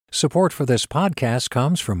Support for this podcast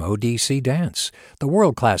comes from ODC Dance. The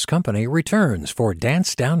world-class company returns for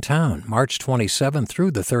Dance Downtown, March 27th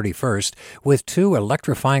through the 31st, with 2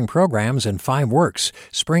 electrifying programs and 5 works,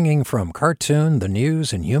 springing from cartoon, the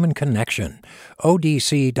news, and human connection.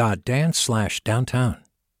 odc.dance/downtown.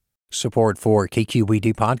 Support for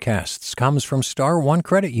KQED podcasts comes from Star One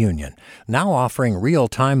Credit Union, now offering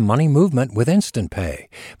real-time money movement with Instant Pay.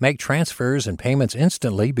 Make transfers and payments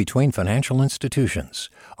instantly between financial institutions,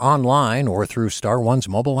 online or through Star One's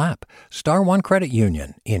mobile app. Star One Credit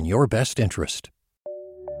Union, in your best interest.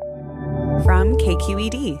 From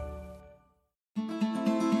KQED.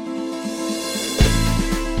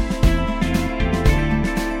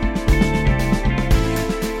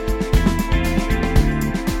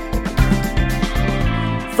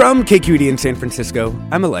 From KQED in San Francisco,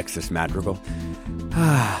 I'm Alexis Madrigal.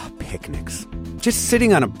 Picnics. Just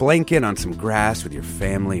sitting on a blanket on some grass with your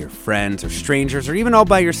family or friends or strangers or even all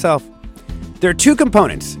by yourself. There are 2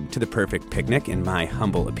 components to the perfect picnic, in my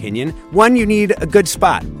humble opinion. 1, you need a good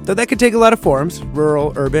spot, though that could take a lot of forms,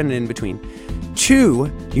 rural, urban, and in between.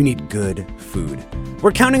 2, you need good food.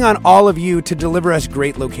 We're counting on all of you to deliver us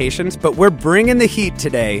great locations, but we're bringing the heat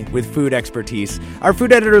today with food expertise. Our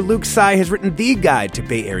food editor, Luke Tsai, has written the guide to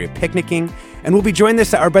Bay Area picnicking, and we'll be joined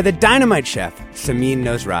this hour by the dynamite chef, Samin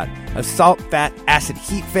Nosrat, of Salt, Fat, Acid,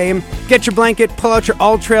 Heat fame. Get your blanket, pull out your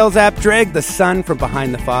All Trails app, drag the sun from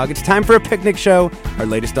behind the fog. It's time for a picnic show, our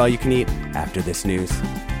latest all-you-can-eat after this news.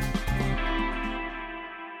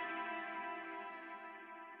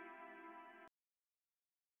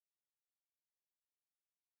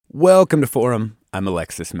 Welcome to Forum. I'm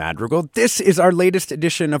Alexis Madrigal. This is our latest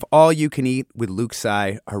edition of All You Can Eat with Luke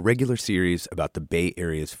Tsai, our regular series about the Bay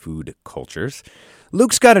Area's food cultures.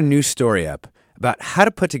 Luke's got a new story up about how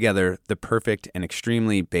to put together the perfect and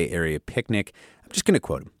extremely Bay Area picnic. I'm just going to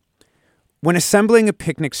quote him. When assembling a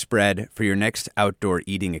picnic spread for your next outdoor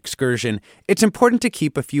eating excursion, it's important to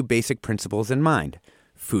keep a few basic principles in mind.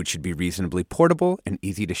 Food should be reasonably portable and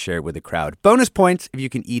easy to share with a crowd. Bonus points if you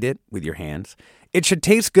can eat it with your hands. It should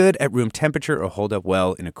taste good at room temperature or hold up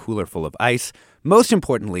well in a cooler full of ice. Most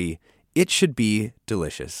importantly, it should be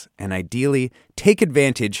delicious and ideally take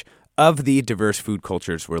advantage of the diverse food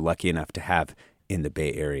cultures we're lucky enough to have in the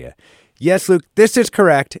Bay Area. Yes, Luke, this is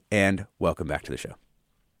correct, and welcome back to the show.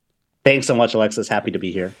 Thanks so much, Alexis. Happy to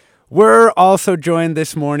be here. We're also joined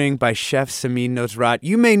this morning by Chef Samin Nosrat.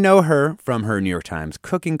 You may know her from her New York Times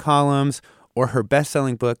cooking columns or her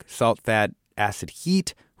best-selling book, Salt, Fat, Acid,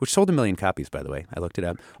 Heat, which sold 1 million copies, by the way. I looked it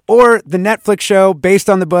up. Or the Netflix show based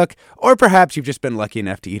on the book, or perhaps you've just been lucky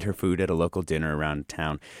enough to eat her food at a local dinner around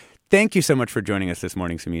town. Thank you so much for joining us this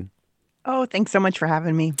morning, Samin. Oh, thanks so much for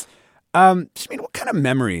having me. Samin, what kind of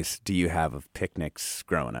memories do you have of picnics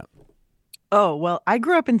growing up? Oh, well, I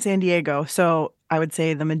grew up in San Diego, so I would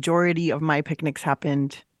say the majority of my picnics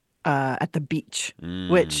happened at the beach,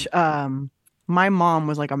 which my mom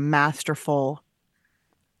was like a masterful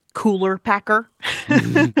cooler packer.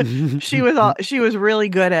 She was really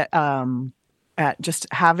good at just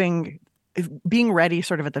being ready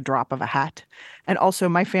sort of at the drop of a hat. And also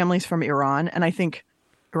my family's from Iran, and I think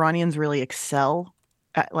Iranians really excel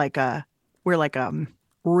at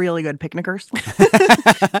we're really good picnickers.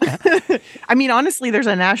 I mean, honestly, there's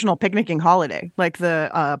a national picnicking holiday. Like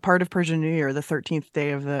the part of Persian New Year, the 13th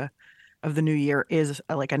day of the new year is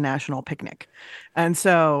like a national picnic. And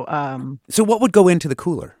so So what would go into the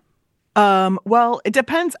cooler? Well, it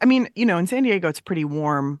depends. I mean, in San Diego, it's pretty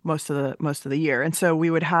warm most of the year. And so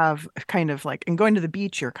we would have kind of like, and going to the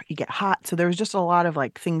beach, you get hot. So there was just a lot of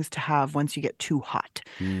like things to have once you get too hot.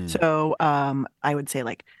 So I would say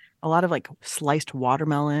like a lot of like sliced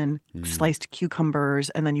watermelon, sliced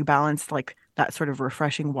cucumbers, and then you balance like that sort of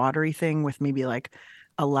refreshing watery thing with maybe like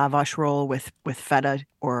a lavash roll with feta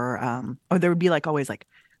or there would be like always like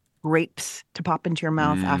grapes to pop into your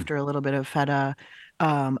mouth after a little bit of feta.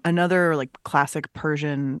 Another like classic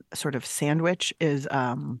Persian sort of sandwich is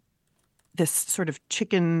this sort of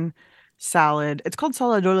chicken salad. It's called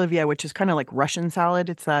salad d'olivier, which is kind of like Russian salad.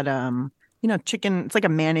 It's that chicken. It's like a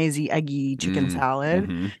mayonnaise-y, eggy chicken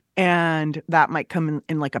salad. And that might come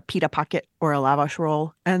in like a pita pocket or a lavash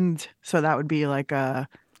roll. And so that would be like a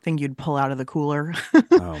thing you'd pull out of the cooler.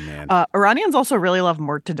 Oh, man. Iranians also really love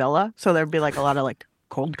mortadella. So there'd be like a lot of like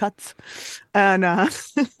cold cuts. And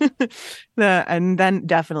and then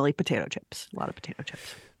definitely potato chips. A lot of potato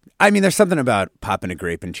chips. I mean, there's something about popping a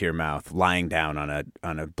grape into your mouth, lying down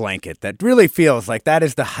on a blanket that really feels like that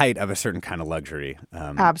is the height of a certain kind of luxury.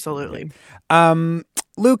 Absolutely.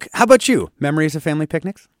 Luke, how about you? Memories of family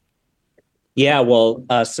picnics? Yeah, well,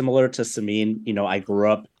 similar to Samin, I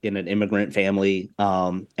grew up in an immigrant family,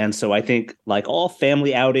 and so I think like all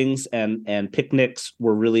family outings and picnics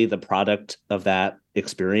were really the product of that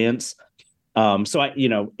experience. So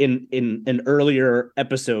in an earlier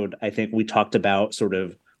episode, I think we talked about sort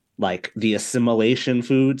of like the assimilation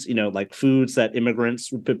foods, like foods that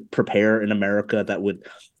immigrants would prepare in America that would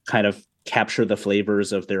kind of capture the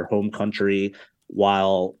flavors of their home country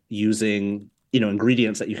while using,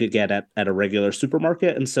 ingredients that you could get at a regular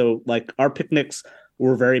supermarket. And so like our picnics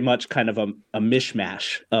were very much kind of a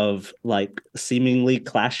mishmash of like seemingly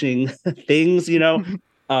clashing things.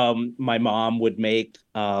 My mom would make,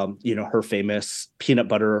 her famous peanut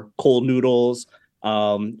butter cold noodles,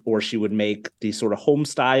 or she would make these sort of home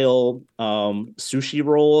style sushi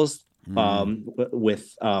rolls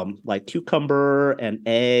with like cucumber and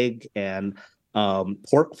egg and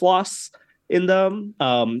pork floss in them.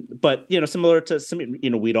 But similar to some,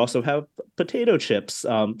 we'd also have potato chips.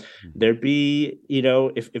 There'd be,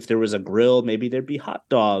 if there was a grill, maybe there'd be hot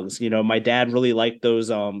dogs. My dad really liked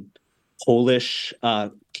those Polish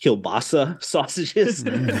kielbasa sausages.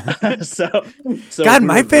 so God, we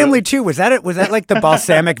my were family too. Was that it? Was that like the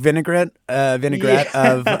balsamic vinaigrette of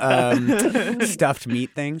stuffed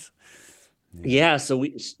meat things? Yeah, so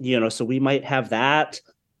we might have that.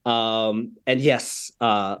 And yes,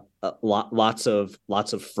 lots of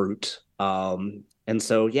fruit. And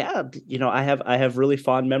so yeah, I have really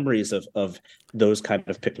fond memories of those kind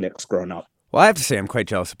of picnics growing up. Well, I have to say I'm quite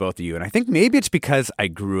jealous of both of you. And I think maybe it's because I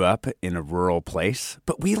grew up in a rural place,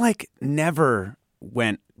 but we like never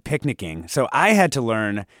went picnicking. So I had to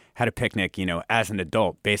learn how to picnic, as an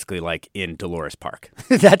adult, basically like in Dolores Park.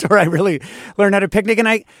 That's where I really learned how to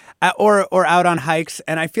picnic or out on hikes.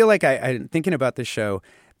 And I feel like I'm thinking about this show.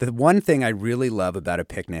 The one thing I really love about a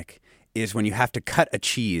picnic is when you have to cut a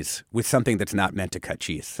cheese with something that's not meant to cut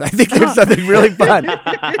cheese. I think there's something really fun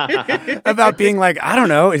about being like, I don't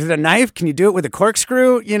know, is it a knife? Can you do it with a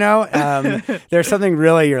corkscrew? There's something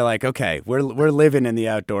really, you're like, okay, we're living in the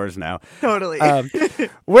outdoors now. Totally.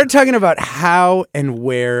 We're talking about how and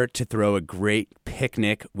where to throw a great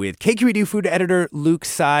picnic with KQED food editor Luke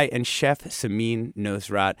Tsai and chef Samin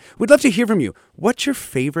Nosrat. We'd love to hear from you. What's your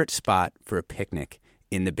favorite spot for a picnic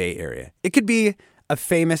in the Bay Area? It could be a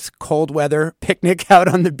famous cold weather picnic out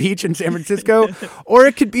on the beach in San Francisco, or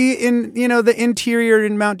it could be in, the interior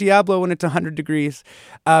in Mount Diablo when it's 100 degrees.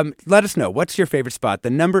 Let us know. What's your favorite spot? The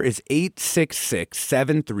number is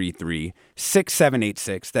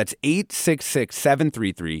 866-733-6786. That's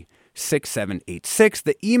 866-733-6786.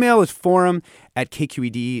 The email is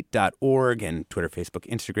forum@kqed.org and Twitter, Facebook,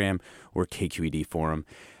 Instagram, or KQED Forum.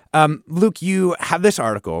 Luke, you have this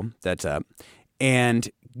article that's up, and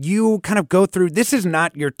you kind of go through, this is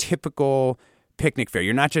not your typical picnic fare.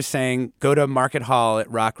 You're not just saying, go to Market Hall at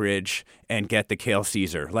Rockridge and get the kale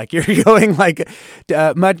Caesar. Like you're going like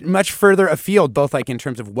much further afield, both like in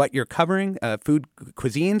terms of what you're covering, food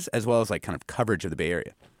cuisines, as well as like kind of coverage of the Bay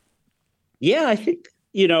Area. Yeah, I think,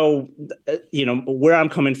 where I'm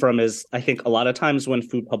coming from is I think a lot of times when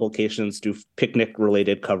food publications do picnic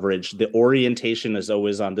related coverage, the orientation is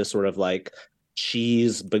always on this sort of like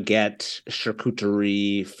cheese, baguette,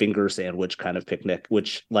 charcuterie, finger sandwich kind of picnic,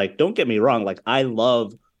 which like, don't get me wrong, like I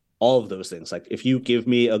love all of those things. Like if you give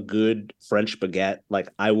me a good French baguette, like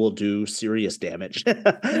I will do serious damage.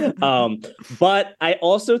 But I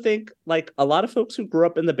also think like a lot of folks who grew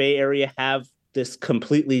up in the Bay Area have this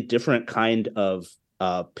completely different kind of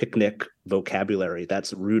picnic vocabulary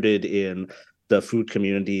that's rooted in the food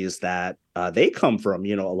communities that they come from,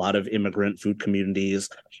 a lot of immigrant food communities,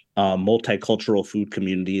 multicultural food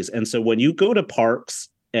communities. And so when you go to parks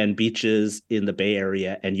and beaches in the Bay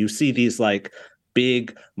Area and you see these like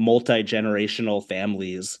big multi-generational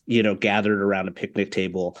families, gathered around a picnic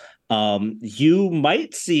table, you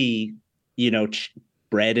might see,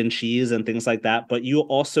 bread and cheese and things like that, but you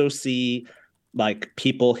also see like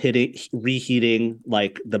people reheating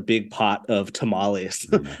like the big pot of tamales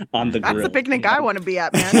on the grill. That's the picnic I want to be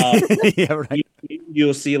at, man. Yeah, right.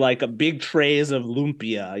 You'll see like a big trays of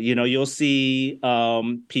lumpia, you'll see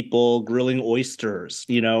people grilling oysters,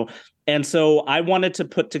 and so I wanted to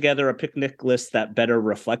put together a picnic list that better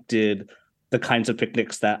reflected the kinds of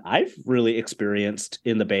picnics that I've really experienced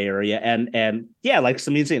in the Bay Area, and yeah, like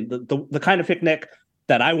Samin's saying, the kind of picnic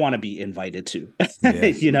that I want to be invited to.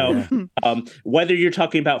 Yeah. Whether you're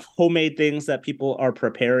talking about homemade things that people are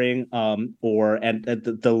preparing, or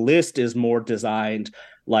the list is more designed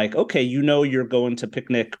like, okay, you're going to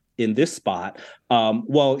picnic in this spot.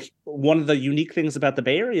 Well, one of the unique things about the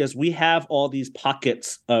Bay Area is we have all these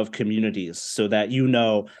pockets of communities so that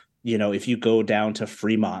if you go down to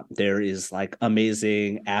Fremont, there is like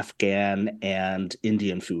amazing Afghan and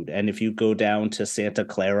Indian food. And if you go down to Santa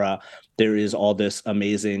Clara, there is all this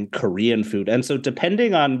amazing Korean food. And so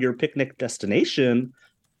depending on your picnic destination,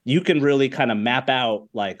 you can really kind of map out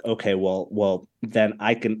like, okay, well, then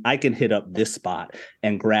I can hit up this spot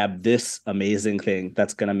and grab this amazing thing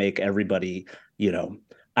that's going to make everybody,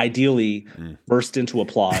 ideally burst into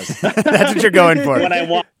applause. That's what you're going for.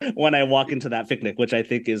 when I walk into that picnic, which I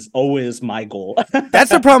think is always my goal. That's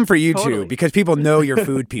the problem for you Totally. too, because people know you're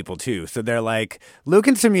food people too. So they're like, Luke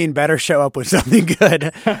and Samin better show up with something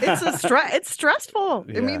good. It's stressful.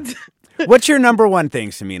 Yeah. It means What's your number one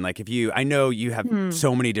thing, Samin? Like I know you have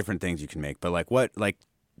so many different things you can make, but like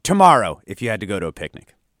tomorrow, if you had to go to a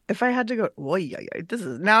picnic. if I had to go, this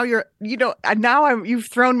is now you've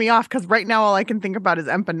thrown me off because right now all I can think about is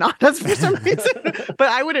empanadas for some reason. But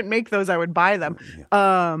I wouldn't make those; I would buy them.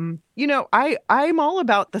 I'm all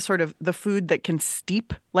about the sort of the food that can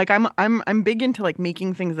steep. Like I'm big into like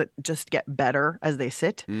making things that just get better as they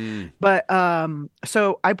sit. But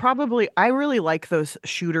so I really like those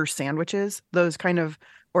shooter sandwiches. Those kind of.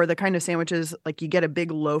 Or the kind of sandwiches, like you get a big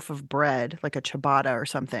loaf of bread, like a ciabatta or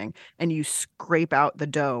something, and you scrape out the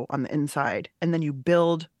dough on the inside, and then you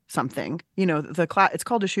build something. It's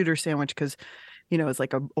called a shooter sandwich because, it's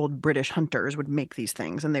like old British hunters would make these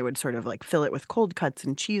things, and they would sort of like fill it with cold cuts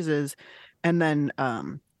and cheeses, and then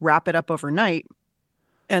wrap it up overnight,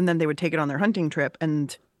 and then they would take it on their hunting trip,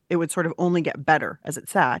 and it would sort of only get better as it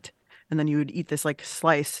sat. And then you would eat this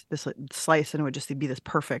slice, and it would just be this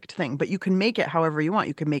perfect thing. But you can make it however you want.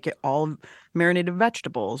 You can make it all marinated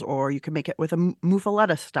vegetables, or you can make it with a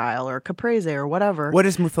muffaletta style or caprese or whatever. What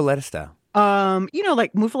is muffaletta style?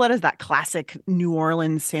 Like muffaletta is that classic New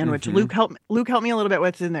Orleans sandwich. Mm-hmm. Luke, help me a little bit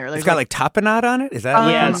what's in there. It's got like tapenade on it? Is that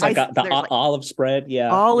yeah, it's like the olive spread.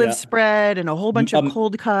 Yeah. Olive spread and a whole bunch of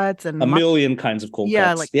cold cuts and a million kinds of cold cuts.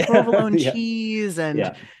 Yeah, like provolone cheese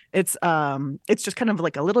and it's just kind of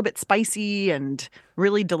like a little bit spicy and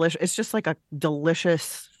really delicious. It's just like a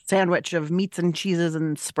delicious sandwich of meats and cheeses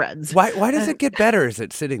and spreads. Why does it get better as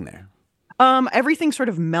it's sitting there? Everything sort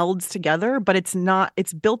of melds together, but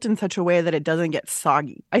it's built in such a way that it doesn't get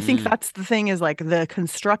soggy. I think that's the thing, is like the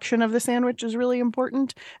construction of the sandwich is really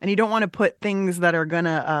important. And you don't want to put things that are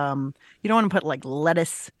gonna, you don't want to put like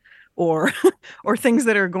lettuce or things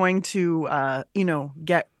that are going to,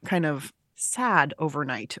 get kind of sad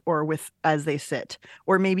overnight or as they sit,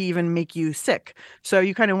 or maybe even make you sick. So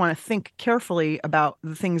you kind of want to think carefully about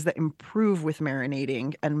the things that improve with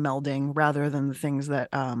marinating and melding rather than the things that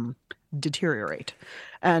deteriorate.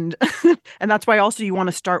 And and that's why also you want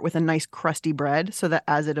to start with a nice crusty bread so that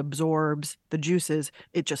as it absorbs the juices,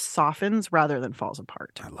 it just softens rather than falls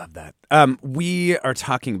apart. I love that. We are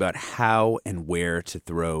talking about how and where to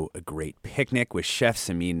throw a great picnic with Chef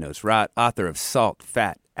Samin Nosrat, author of Salt,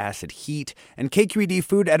 Fat, Acid, Heat, and KQED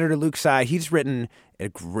food editor Luke Tsai. He's written a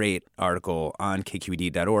great article on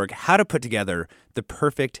KQED.org, how to put together the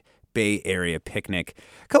perfect Bay Area picnic.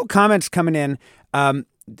 A couple comments coming in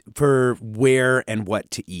for where and what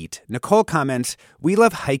to eat. Nicole comments, we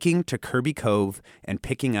love hiking to Kirby Cove and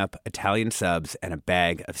picking up Italian subs and a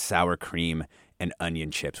bag of sour cream and onion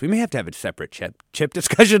chips. We may have to have a separate chip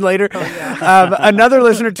discussion later. Oh, yeah. Another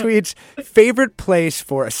listener tweets, favorite place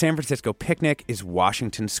for a San Francisco picnic is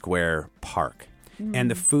Washington Square Park. And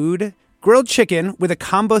the food, grilled chicken with a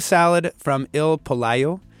combo salad from Il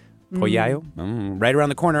Pollaio, right around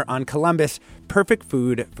the corner on Columbus. Perfect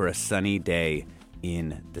food for a sunny day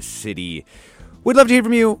in the city. We'd love to hear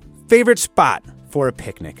from you. Favorite spot for a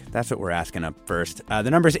picnic? That's what we're asking up first. The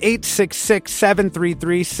number is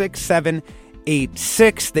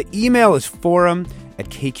 866-733-6786. The email is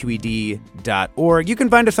forum@kqed.org. You can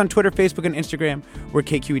find us on Twitter, Facebook, and Instagram. We're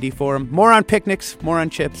KQED Forum. More on picnics, more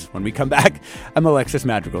on chips when we come back. I'm Alexis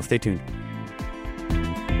Madrigal. Stay tuned.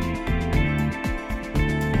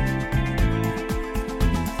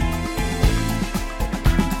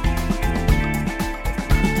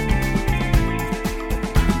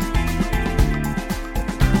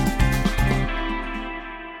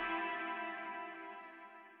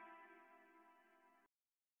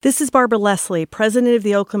 This is Barbara Leslie, President of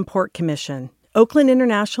the Oakland Port Commission. Oakland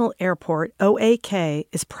International Airport, OAK,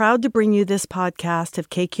 is proud to bring you this podcast of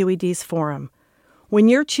KQED's Forum. When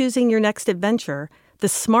you're choosing your next adventure, the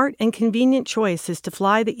smart and convenient choice is to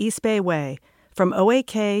fly the East Bay Way, from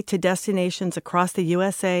OAK to destinations across the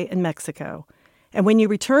USA and Mexico. And when you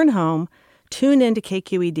return home, tune in to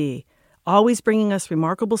KQED, always bringing us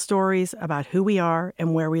remarkable stories about who we are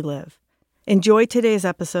and where we live. Enjoy today's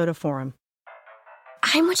episode of Forum.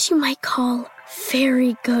 I'm what you might call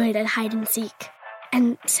very good at hide and seek.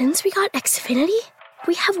 And since we got Xfinity,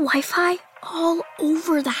 We have Wi-Fi all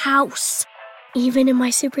over the house, even in my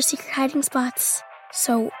super secret hiding spots.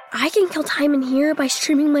 So I can kill time in here by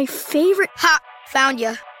streaming my favorite... Ha! Found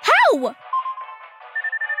you. How?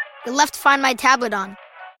 You left Find My tablet on.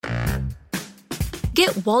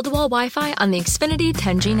 Get wall-to-wall Wi-Fi on the Xfinity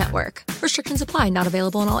 10G network. Restrictions apply. Not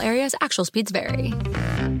available in all areas. Actual speeds vary.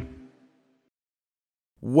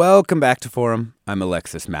 Welcome back to Forum. I'm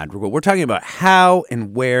Alexis Madrigal. We're talking about how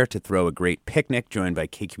and where to throw a great picnic, joined by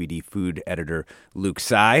KQED food editor Luke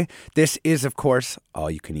Tsai. This is, of course,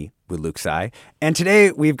 All You Can Eat with Luke Tsai. And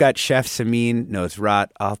today we've got Chef Samin Nosrat,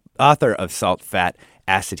 author of Salt, Fat,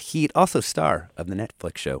 Acid, Heat, also star of the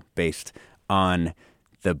Netflix show based on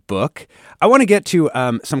the book. I want to get to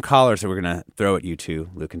some callers that we're going to throw at you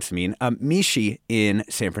two, Luke and Samin. Mishi in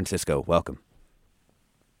San Francisco, welcome.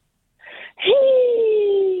 Hey!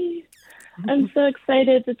 I'm so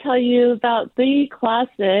excited to tell you about the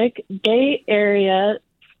classic Bay Area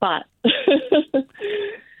spot.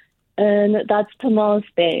 And that's Tamales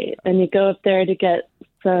Bay. And you go up there to get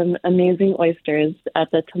some amazing oysters at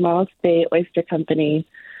the Tamales Bay Oyster Company.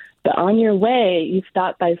 But on your way, you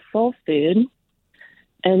stop by Soul Food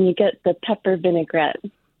and you get the pepper vinaigrette.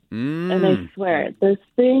 And I swear, this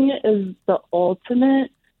thing is the ultimate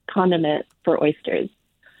condiment for oysters.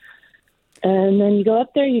 And then you go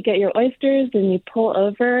up there, you get your oysters, and you pull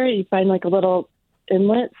over. You find like a little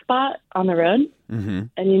inlet spot on the road. And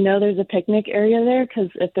you know there's a picnic area there because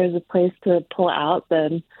if there's a place to pull out,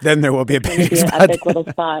 then there will be a picnic spot. An epic little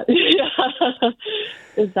spot. Yeah,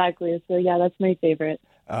 exactly. So yeah, that's my favorite.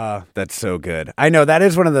 That's so good. I know that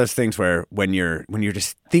is one of those things where when you're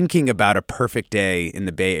just thinking about a perfect day in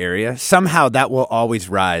the Bay Area, somehow that will always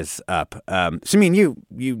rise up. Samin,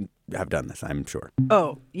 you have done this, I'm sure.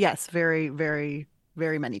 Oh, yes, very, very,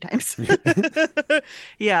 very many times.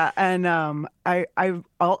 Yeah, and I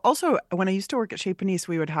also, when I used to work at Chez Panisse,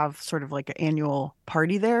 we would have sort of like an annual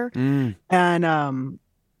party there, and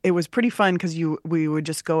it was pretty fun because we would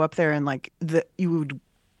just go up there and you would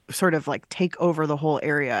sort of like take over the whole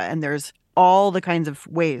area, and there's all the kinds of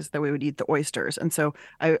ways that we would eat the oysters. And so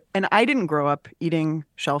I didn't grow up eating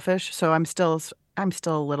shellfish, so I'm still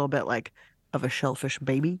a little bit like of a shellfish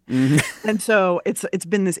baby. And so it's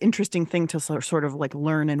been this interesting thing to sort of like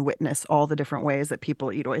learn and witness all the different ways that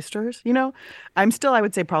people eat oysters, you know. I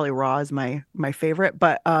would say probably raw is my favorite,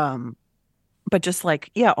 but just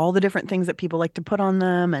like, yeah, all the different things that people like to put on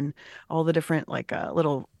them and all the different like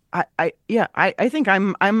little I think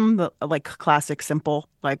I'm the like classic simple,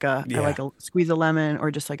 like I like a squeeze of lemon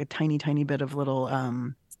or just like a tiny bit of little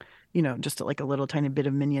just like a little tiny bit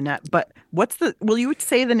of mignonette. But will you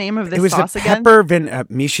say the name of this sauce again? It was a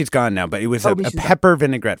pepper Mishi's gone now, but it was a pepper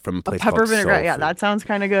vinaigrette from a place called pepper vinaigrette. Soul Yeah, Food. that sounds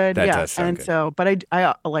kind of good. That yeah. does sound good. So, but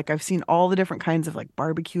I I've seen all the different kinds of like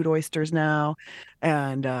barbecued oysters now.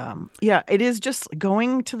 And it is just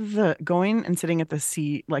going and sitting at the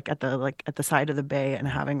sea, like at the side of the bay and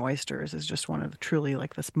having oysters is just one of the truly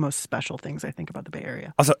like the most special things I think about the Bay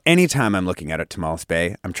Area. Also, anytime I'm looking at Tamales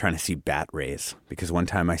Bay, I'm trying to see bat rays because one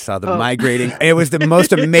time I saw them migrating. It was the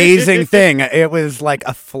most amazing thing. It was like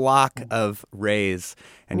a flock of rays,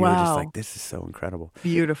 and you were just like, "This is so incredible,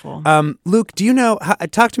 beautiful." Luke, do you know?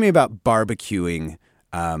 Talk to me about barbecuing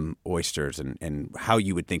oysters and how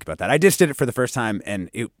you would think about that. I just did it for the first time,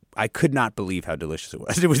 and I could not believe how delicious it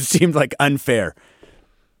was. It seemed like unfair.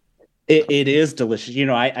 It is delicious. You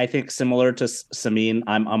know, I think similar to Samin,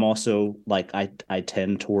 I'm also like I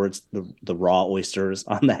tend towards the raw oysters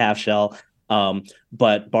on the half shell.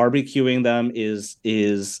 But barbecuing them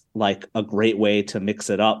is like a great way to mix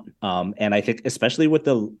it up. And I think especially with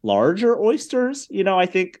the larger oysters, you know, I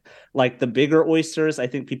think like the bigger oysters, I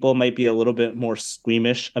think people might be a little bit more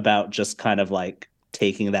squeamish about just kind of like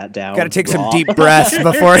taking that down. Got to take some deep breaths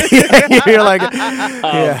before you're like,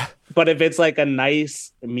 yeah. But if it's like a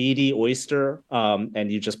nice meaty oyster, and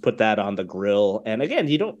you just put that on the grill, and again,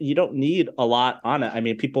 you don't need a lot on it. I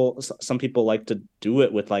mean, some people like to do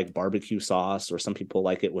it with like barbecue sauce, or some people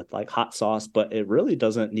like it with like hot sauce, but it really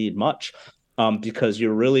doesn't need much, because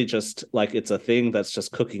you're really just like, it's a thing that's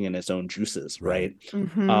just cooking in its own juices, right?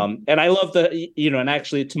 And I love and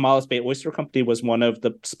actually Tamales Bay Oyster Company was one of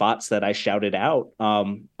the spots that I shouted out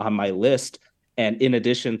on my list. And in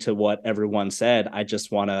addition to what everyone said, I just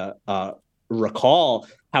want to recall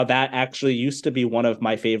how that actually used to be one of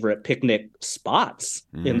my favorite picnic spots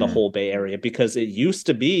in the whole Bay Area, because it used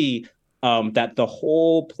to be that the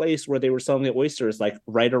whole place where they were selling the oysters, like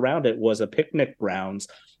right around it, was a picnic grounds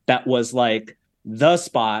that was like the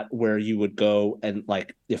spot where you would go. And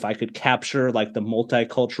like, if I could capture like the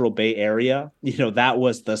multicultural Bay Area, you know, that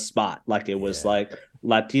was the spot. Like it was like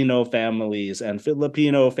Latino families and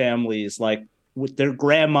Filipino families, like with their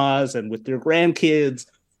grandmas and with their grandkids,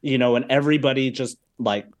 and everybody just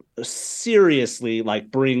like seriously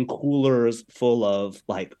like bring coolers full of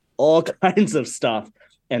like all kinds of stuff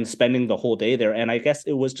and spending the whole day there. And I guess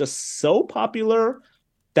it was just so popular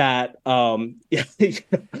that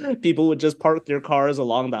people would just park their cars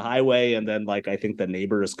along the highway, and then like I think the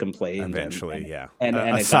neighbors complained eventually, and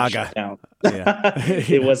a it saga. got shut down. Yeah.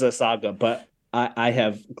 It was a saga, but I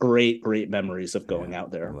have great memories of going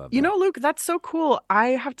out there. Luke, that's so cool.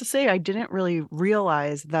 I have to say, I didn't really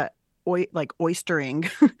realize that oystering,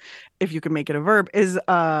 if you can make it a verb, is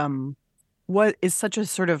what is such a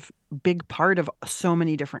sort of big part of so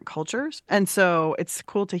many different cultures. And so it's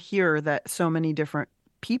cool to hear that so many different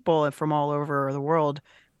people from all over the world,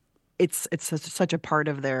 it's such a part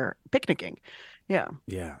of their picnicking. Yeah,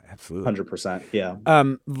 absolutely, 100%. Yeah.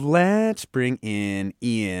 Let's bring in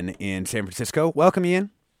Ian in San Francisco. Welcome,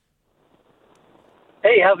 Ian.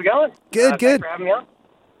 Hey, how's it going? Good. Thanks for having me on.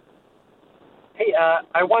 Hey,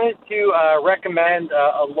 I wanted to recommend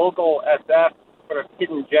a local SF sort of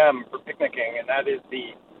hidden gem for picnicking, and that is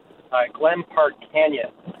the Glen Park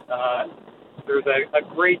Canyon. There's a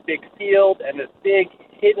great big field and this big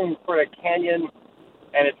hidden sort of canyon,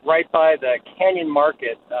 and it's right by the Canyon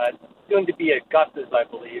Market, soon to be at Gus's, I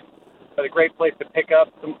believe. But a great place to pick up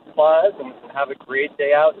some supplies and have a great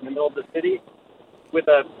day out in the middle of the city. With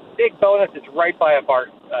a big bonus, it's right by a BART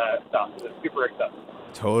stop, so it's super accessible.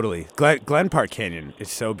 Totally. Glen Park Canyon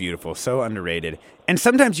is so beautiful, so underrated. And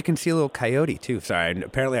sometimes you can see a little coyote, too. Sorry, and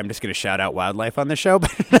apparently I'm just going to shout out wildlife on the show. But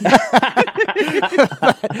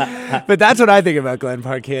that's what I think about Glen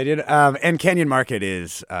Park Canyon. And Canyon Market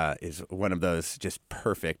is one of those just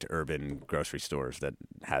perfect urban grocery stores that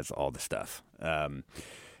has all the stuff.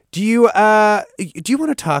 Do you want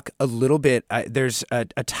to talk a little bit? There's a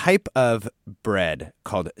type of bread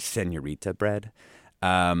called señorita bread.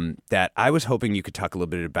 That I was hoping you could talk a little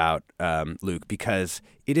bit about, Luke, because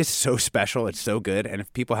it is so special. It's so good. And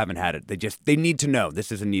if people haven't had it, they need to know.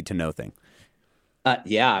 This is a need to know thing.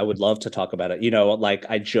 Yeah, I would love to talk about it. Like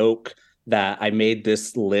I joke that I made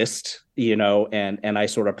this list, and I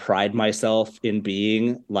sort of pride myself in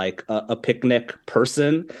being like a picnic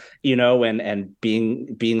person, and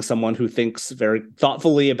being someone who thinks very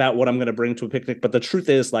thoughtfully about what I'm going to bring to a picnic. But the truth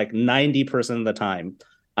is, like 90% of the time,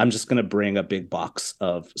 I'm just going to bring a big box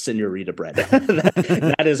of señorita bread.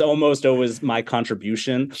 that is almost always my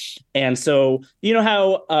contribution. And so,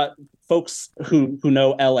 how folks who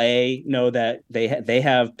know LA know that they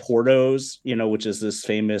have Porto's, which is this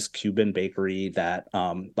famous Cuban bakery that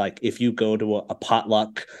like if you go to a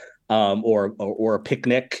potluck or a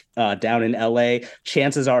picnic down in LA,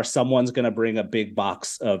 chances are someone's going to bring a big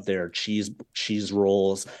box of their cheese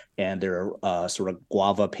rolls and their sort of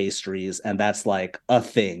guava pastries. And that's like a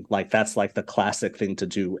thing. Like that's like the classic thing to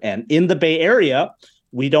do. And in the Bay Area,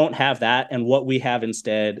 we don't have that. And what we have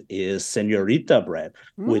instead is señorita bread,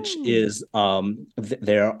 which is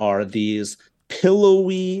there are these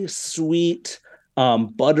pillowy, sweet,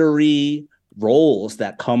 buttery rolls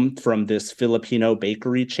that come from this Filipino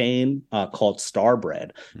bakery chain called Star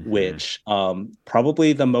Bread, which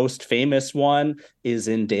probably the most famous one is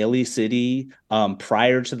in Daly City.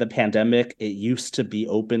 Prior to the pandemic, it used to be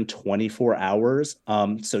open 24 hours.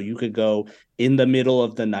 So you could go in the middle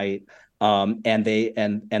of the night, and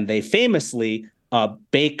they famously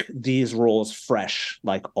bake these rolls fresh,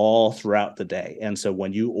 like all throughout the day. And so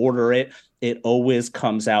when you order it, it always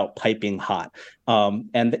comes out piping hot.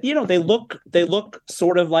 And they look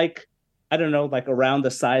sort of like, I don't know, like around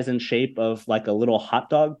the size and shape of like a little hot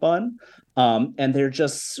dog bun. And they're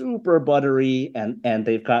just super buttery, and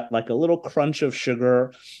they've got like a little crunch of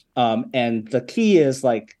sugar. And the key is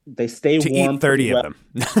like they stay warm. Eat 30 of them.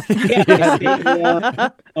 Yeah, they stay warm.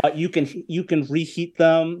 You can reheat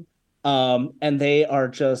them. And they are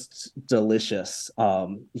just delicious,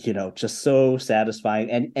 just so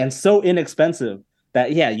satisfying and so inexpensive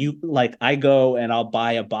that, you like, I go and I'll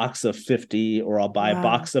buy a box of 50 or I'll buy a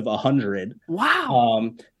box of 100.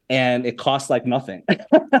 Wow. And it costs like nothing.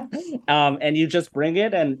 And you just bring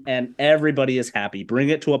it and everybody is happy. Bring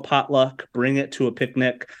it to a potluck, bring it to a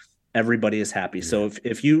picnic. Everybody is happy. Yeah. So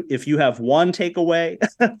if you have one takeaway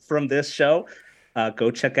from this show,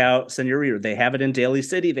 go check out Señorita. They have it in Daly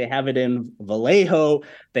City. They have it in Vallejo.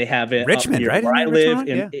 They have it Richmond, up right? Where I live.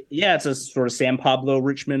 Yeah, it's a sort of San Pablo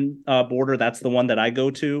Richmond border. That's the one that I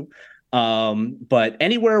go to. But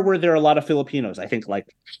anywhere where there are a lot of Filipinos, I think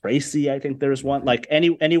like Tracy, I think there's one. Like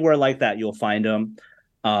anywhere like that, you'll find them.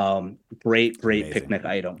 Great amazing picnic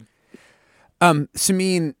item.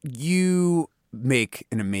 Samin, you make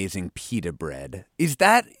an amazing pita bread. Is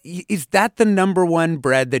that the number one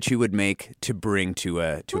bread that you would make to bring to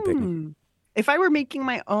a picnic? If I were making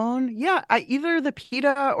my own, yeah, either the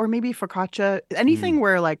pita or maybe focaccia, anything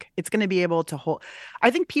where like it's going to be able to hold.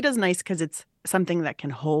 I think pita's nice because it's something that can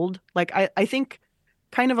hold. Like I think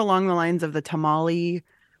kind of along the lines of the tamale,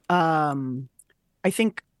 I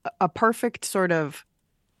think a perfect sort of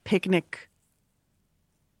picnic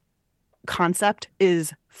concept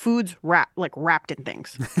is foods wrapped in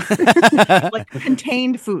things, like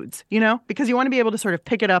contained foods, because you want to be able to sort of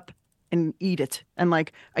pick it up and eat it. And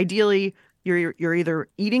like ideally you're either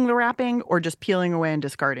eating the wrapping or just peeling away and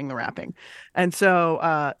discarding the wrapping. And so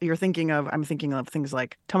I'm thinking of things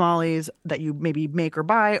like tamales that you maybe make or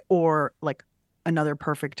buy, or like another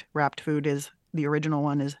perfect wrapped food is the original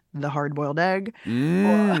one is the hard-boiled egg.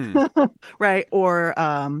 Right. Or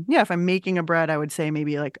if I'm making a bread, I would say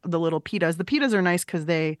maybe like the little pitas. The pitas are nice because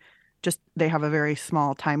they have a very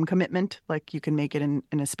small time commitment. Like you can make it in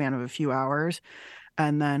a span of a few hours.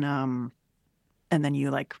 And then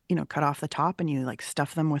you like, cut off the top and you like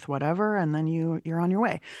stuff them with whatever, and then you're on your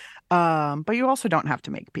way. But you also don't have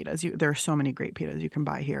to make pitas. There are so many great pitas you can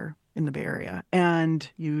buy here in the Bay Area, and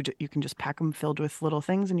you can just pack them filled with little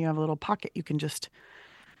things, and you have a little pocket. You can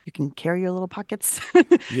carry your little pockets.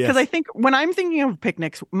 Because I think when I'm thinking of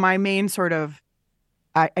picnics, my main sort of,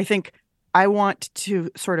 I think I want to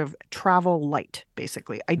sort of travel light,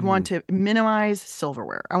 basically. I'd want to minimize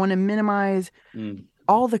silverware. I want to minimize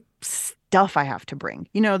all the stuff I have to bring.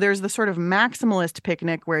 There's the sort of maximalist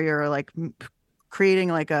picnic where you're like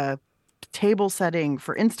creating like a table setting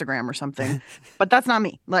for Instagram or something, but that's not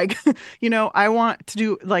me. Like, I want to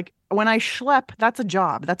do like when I schlep, that's a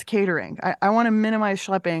job, that's catering. I want to minimize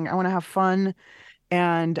schlepping. I want to have fun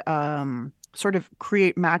and sort of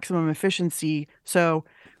create maximum efficiency. So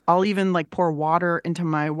I'll even like pour water into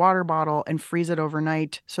my water bottle and freeze it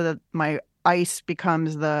overnight so that my ice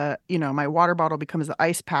becomes my water bottle becomes the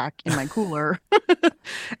ice pack in my cooler.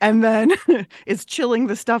 And then it's chilling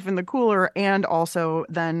the stuff in the cooler and also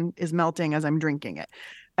then is melting as I'm drinking it.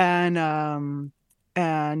 And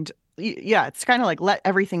it's kind of like let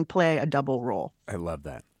everything play a double role. I love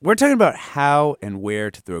that. We're talking about how and where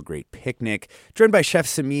to throw a great picnic. Joined by Chef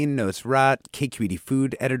Samin Nosrat, KQED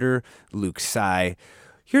food editor Luke Tsai.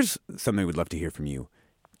 Here's something we'd love to hear from you.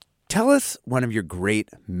 Tell us one of your great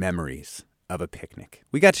memories of a picnic.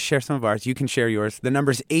 We got to share some of ours. You can share yours. The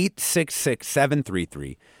number's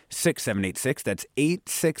 866-733-6786. That's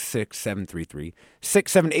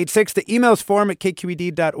 866-733-6786. The email's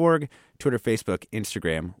forum@kqed.org. Twitter, Facebook,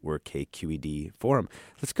 Instagram, we're KQED Forum.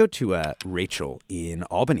 Let's go to Rachel in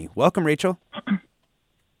Albany. Welcome, Rachel.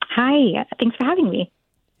 Hi. Thanks for having me.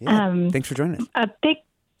 Yeah, thanks for joining us.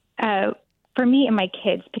 For me and my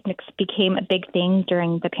kids, picnics became a big thing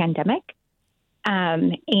during the pandemic.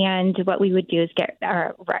 And what we would do is get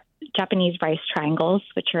our Japanese rice triangles,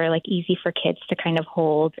 which are like easy for kids to kind of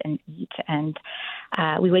hold and eat. And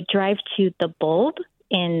we would drive to the Bulb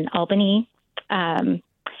in Albany, and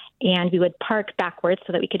we would park backwards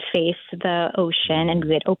so that we could face the ocean, and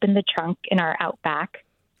we would open the trunk in our Outback,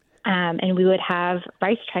 and we would have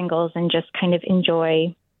rice triangles and just kind of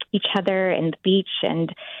enjoy each other and the beach.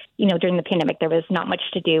 And, during the pandemic, there was not much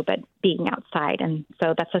to do but being outside. And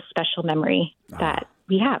so that's a special memory that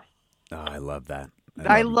we have. Oh, I love that.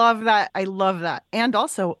 I love that. And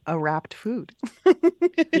also a wrapped food.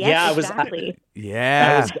 Yes, exactly.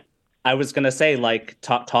 I was going to say, like,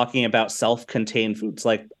 talking about self-contained foods,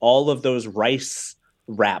 like all of those rice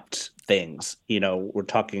wrapped things, we're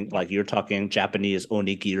talking like you're talking Japanese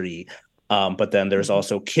onigiri. But then there's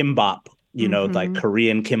also kimbap, like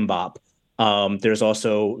Korean kimbap. There's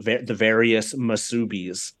also the various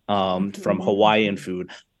musubis from Hawaiian food.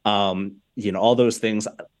 All those things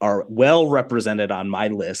are well represented on my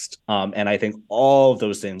list. And I think all of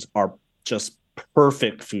those things are just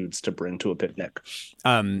perfect foods to bring to a picnic.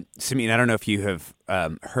 Samin, I don't know if you have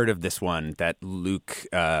heard of this one that Luke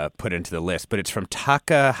put into the list, but it's from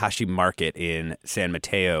Takahashi Market in San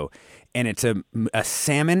Mateo, and it's a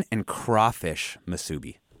salmon and crawfish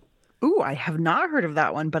musubi. Ooh, I have not heard of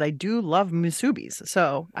that one, but I do love musubis.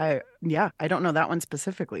 So I don't know that one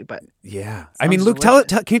specifically, but yeah. I mean, Luke,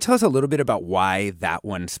 can you tell us a little bit about why that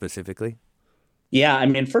one specifically? Yeah, I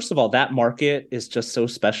mean, first of all, that market is just so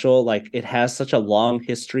special. Like, it has such a long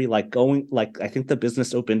history. I think the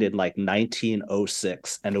business opened in like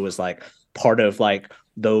 1906, and it was like part of like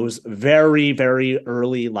those very, very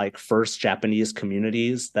early like first Japanese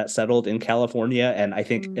communities that settled in California. And I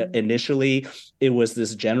think initially it was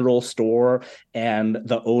this general store, and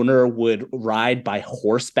the owner would ride by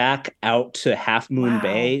horseback out to Half Moon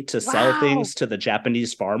Bay to sell things to the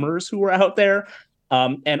Japanese farmers who were out there.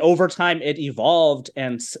 And over time it evolved,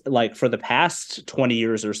 and like for the past 20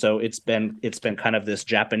 years or so, it's been kind of this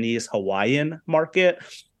Japanese Hawaiian market.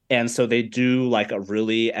 And so they do like a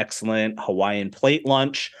really excellent Hawaiian plate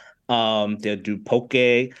lunch. They do poke,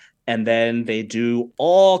 and then they do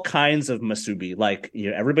all kinds of musubi. Like,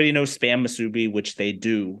 everybody knows spam musubi, which they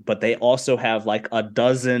do, but they also have like a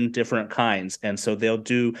dozen different kinds. And so they'll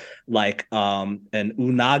do like an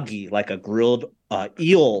unagi, like a grilled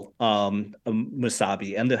eel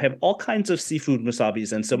musabi, and they have all kinds of seafood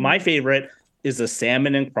musabis. And so my favorite is the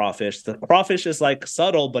salmon and crawfish. The crawfish is like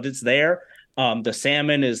subtle, but it's there. The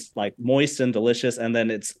salmon is like moist and delicious, and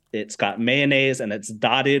then it's got mayonnaise, and it's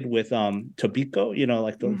dotted with tobiko,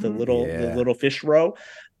 like the little fish roe.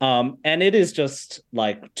 And it is just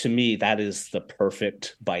like, to me, that is the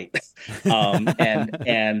perfect bite.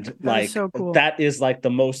 And like so cool. That is like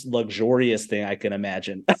the most luxurious thing I can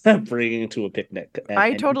imagine bringing to a picnic.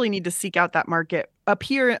 I totally need to seek out that market. Up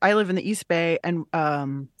here, I live in the East Bay, and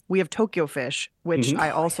we have Tokyo Fish, which I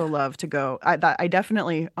also love to go. I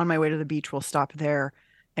definitely, on my way to the beach, will stop there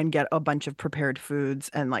and get a bunch of prepared foods,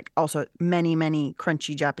 and like also many, many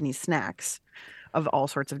crunchy Japanese snacks of all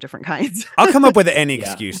sorts of different kinds. I'll come up with any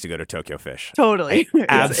excuse to go to Tokyo Fish. Totally.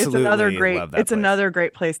 Absolutely. It's another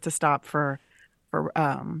great place to stop for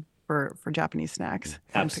Japanese snacks.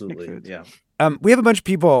 Absolutely. Picnic foods. Yeah. We have a bunch of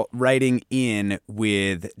people writing in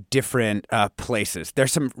with different places.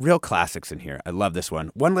 There's some real classics in here. I love this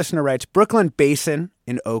one. One listener writes, Brooklyn Basin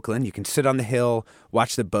in Oakland. You can sit on the hill,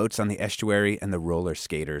 watch the boats on the estuary, and the roller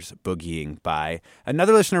skaters boogieing by.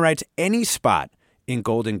 Another listener writes, any spot in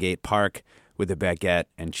Golden Gate Park with a baguette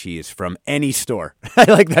and cheese from any store. I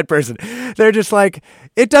like that person. They're just like,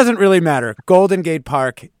 it doesn't really matter. Golden Gate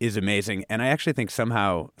Park is amazing. And I actually think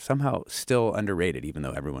somehow still underrated, even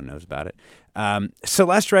though everyone knows about it.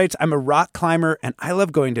 Celeste writes, I'm a rock climber and I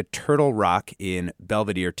love going to Turtle Rock in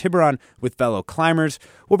Belvedere, Tiburon with fellow climbers.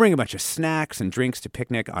 We'll bring a bunch of snacks and drinks to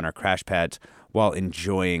picnic on our crash pads while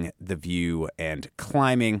enjoying the view and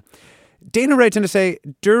climbing. Dana writes in to say,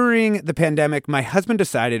 during the pandemic, my husband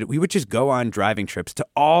decided we would just go on driving trips to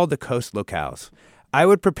all the coast locales. I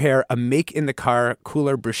would prepare a make-in-the-car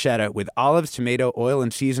cooler bruschetta with olives, tomato, oil,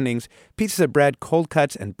 and seasonings, pieces of bread, cold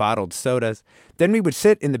cuts, and bottled sodas. Then we would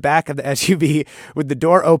sit in the back of the SUV with the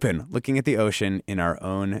door open, looking at the ocean in our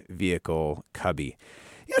own vehicle cubby.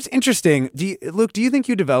 It's interesting. Luke, do you think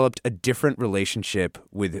you developed a different relationship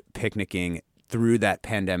with picnicking through that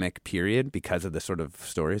pandemic period because of the sort of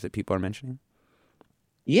stories that people are mentioning?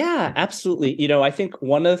 Yeah, absolutely. I think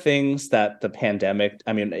one of the things that the pandemic,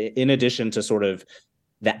 in addition to sort of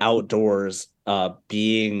the outdoors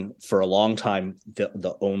being for a long time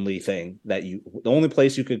the only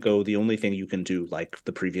place you could go, the only thing you can do, like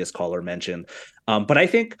the previous caller mentioned. But I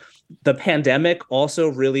think the pandemic also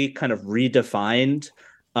really kind of redefined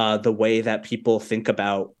the way that people think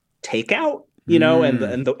about takeout.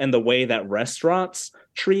 And the way that restaurants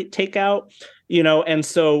treat takeout, and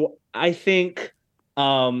so I think,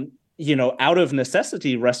 out of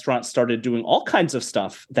necessity, restaurants started doing all kinds of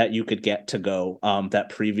stuff that you could get to go that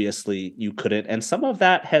previously you couldn't. And some of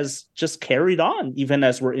that has just carried on even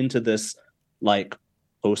as we're into this like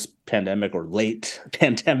post-pandemic or late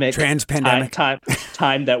pandemic, trans-pandemic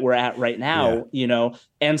time that we're at right now,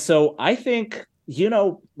 And so I think,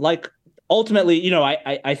 ultimately,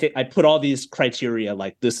 I think I put all these criteria,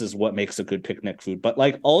 like this is what makes a good picnic food. But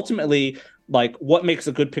like ultimately, like what makes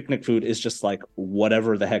a good picnic food is just like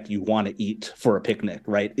whatever the heck you want to eat for a picnic,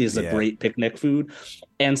 right? Is a great picnic food.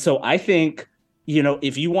 And so I think,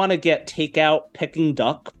 if you want to get takeout Peking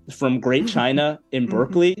duck from Great China in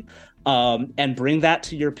Berkeley, and bring that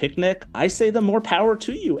to your picnic, I say the more power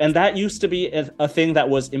to you. And that used to be a thing that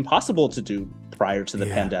was impossible to do prior to the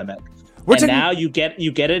pandemic. Now you get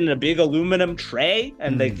it in a big aluminum tray,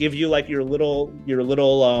 and they give you like your little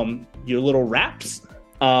wraps,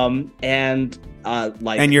 and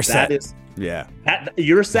you're set.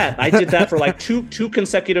 You're set. I did that for like two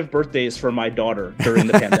consecutive birthdays for my daughter during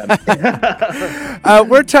the pandemic.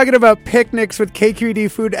 We're talking about picnics with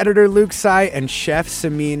KQED food editor Luke Tsai and chef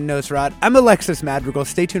Samin Nosrat. I'm Alexis Madrigal.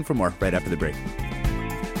 Stay tuned for more right after the break.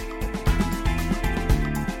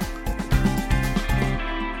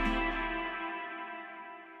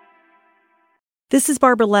 This is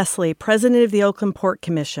Barbara Leslie, president of the Oakland Port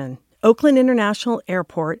Commission. Oakland International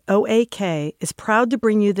Airport, OAK, is proud to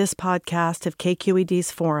bring you this podcast of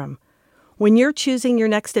KQED's Forum. When you're choosing your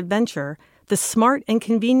next adventure, the smart and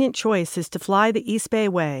convenient choice is to fly the East Bay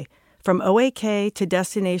Way, from OAK to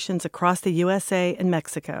destinations across the USA and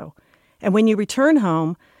Mexico. And when you return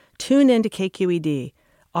home, tune in to KQED,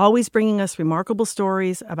 always bringing us remarkable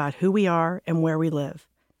stories about who we are and where we live.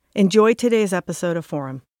 Enjoy today's episode of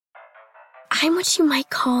Forum. I'm what you might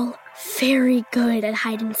call very good at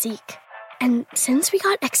hide and seek. And since we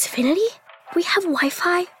got Xfinity, we have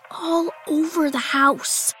Wi-Fi all over the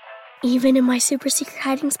house, even in my super secret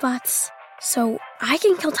hiding spots. So I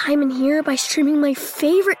can kill time in here by streaming my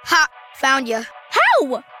favorite... Ha! Found you.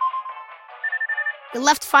 How? You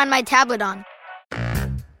left Find My tablet on.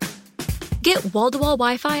 Get wall-to-wall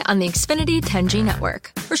Wi-Fi on the Xfinity 10G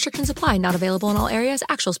network. Restrictions apply. Not available in all areas.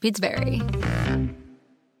 Actual speeds vary.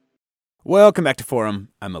 Welcome back to Forum.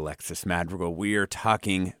 I'm Alexis Madrigal. We're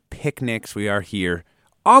talking picnics. We are here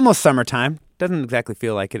almost summertime. Doesn't exactly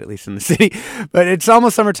feel like it, at least in the city, but it's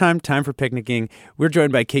almost summertime, time for picnicking. We're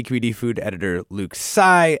joined by KQED food editor Luke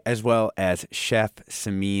Tsai, as well as chef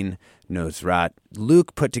Samin Nosrat.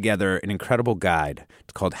 Luke put together an incredible guide.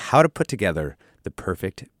 It's called How to Put Together the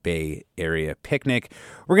Perfect Bay Area Picnic.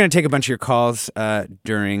 We're going to take a bunch of your calls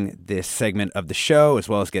during this segment of the show, as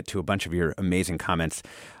well as get to a bunch of your amazing comments.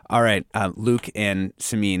 All right, Luke and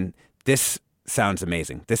Samin, this sounds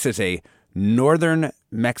amazing. This is a northern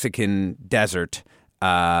Mexican desert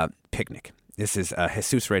picnic. This is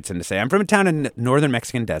Jesus writes in to say, I'm from a town in the northern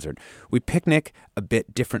Mexican desert. We picnic a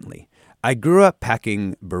bit differently. I grew up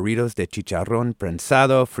packing burritos de chicharrón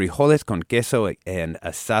prensado, frijoles con queso, and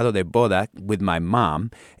asado de boda with my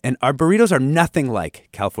mom, and our burritos are nothing like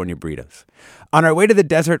California burritos. On our way to the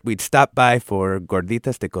desert, we'd stop by for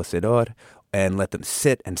gorditas de cocedor and let them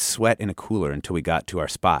sit and sweat in a cooler until we got to our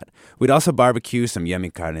spot. We'd also barbecue some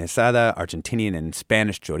yummy carne asada, Argentinian and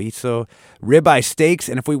Spanish chorizo, ribeye steaks,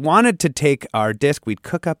 and if we wanted to take our disc, we'd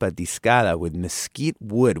cook up a discada with mesquite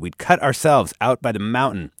wood. We'd cut ourselves out by the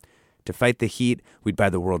mountain. To fight the heat, we'd buy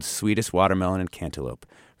the world's sweetest watermelon and cantaloupe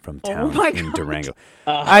from town in Durango.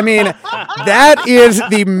 I mean, that is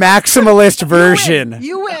the maximalist version.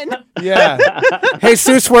 You win. Yeah. Hey,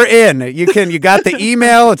 Jesus, we're in. You got the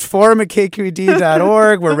email. It's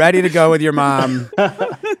forum@kqed.org. We're ready to go with your mom.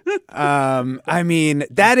 I mean,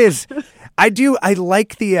 that is... I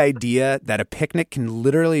like the idea that a picnic can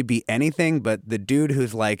literally be anything, but the dude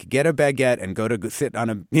who's like, get a baguette and go to sit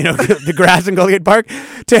on the grass in Goliad Park,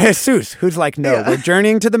 to Jesus, who's like, no, we're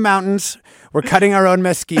journeying to the mountains, we're cutting our own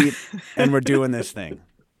mesquite, and we're doing this thing.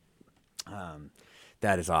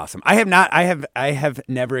 That is awesome. I have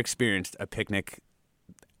never experienced a picnic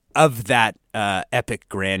of that epic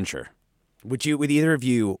grandeur. Would either of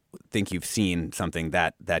you think you've seen something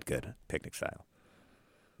that good, picnic style?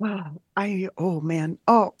 Wow. I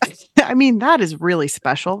mean, that is really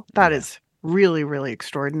special. That is really, really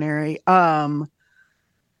extraordinary. I've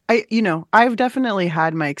definitely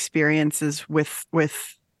had my experiences with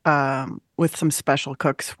some special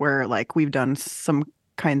cooks where like we've done some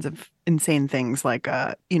kinds of insane things like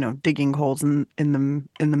digging holes in the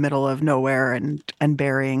middle of nowhere and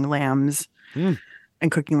burying lambs and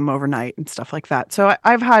cooking them overnight and stuff like that. So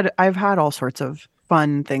I've had all sorts of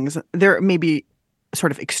fun things. There may be sort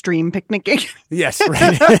of extreme picnicking. Yes,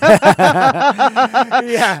 right.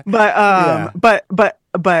 Yeah. But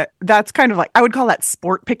that's kind of like, I would call that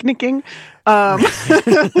sport picnicking. That's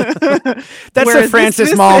the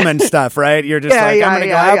Francis Mallman stuff, right? You're just I'm going to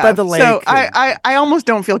go out by the lake. So I almost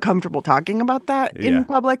don't feel comfortable talking about that in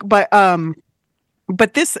public. But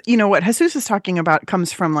this, what Jesus is talking about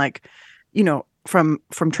comes from like, from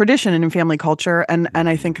tradition and in family culture. And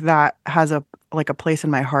I think that has a place in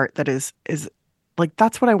my heart that is like,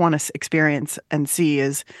 that's what I want to experience and see.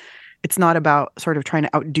 Is it's not about sort of trying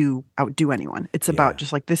to outdo anyone. It's about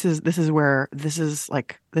just like, this is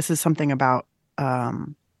something about,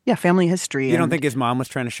 family history. You don't think his mom was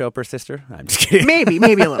trying to show up her sister? I'm just kidding.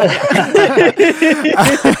 Maybe a little.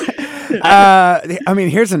 I mean,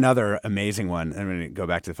 here's another amazing one. I'm going to go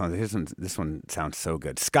back to the phone. This one sounds so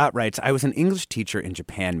good. Scott writes, I was an English teacher in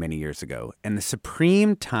Japan many years ago, and the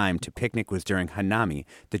supreme time to picnic was during Hanami,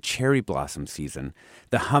 the cherry blossom season.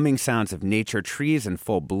 The humming sounds of nature, trees in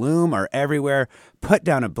full bloom are everywhere. Put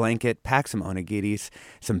down a blanket, pack some onigiris,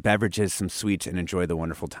 some beverages, some sweets, and enjoy the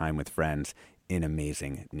wonderful time with friends in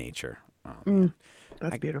amazing nature. Oh,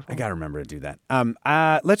 that's beautiful. I got to remember to do that.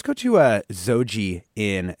 Let's go to Zoji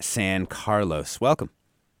in San Carlos. Welcome.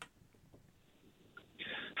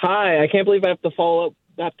 Hi, I can't believe I have to follow up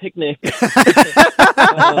that picnic. I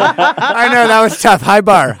know, that was tough. High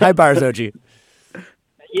bar, Zoji.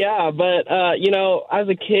 Yeah, but, as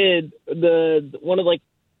a kid, one of like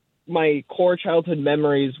my core childhood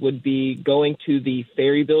memories would be going to the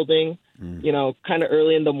ferry building, kind of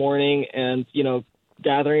early in the morning and,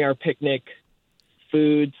 gathering our picnic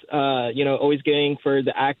foods, always going for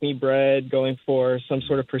the Acme bread, going for some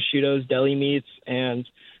sort of prosciuttos, deli meats, and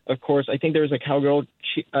of course, I think there was a Cowgirl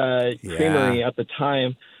creamery at the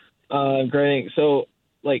time. So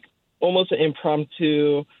like almost an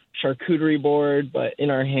impromptu charcuterie board, but in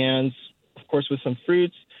our hands, of course, with some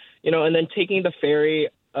fruits, and then taking the ferry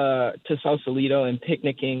to Sausalito and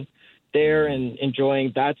picnicking there and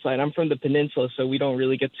enjoying that side. I'm from the peninsula, so we don't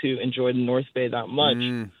really get to enjoy the North Bay that much.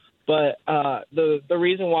 But the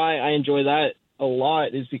reason why I enjoy that a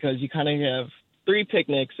lot is because you kind of have 3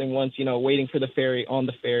 picnics and once, waiting for the ferry, on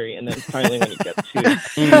the ferry, and then finally when you get to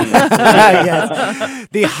yes.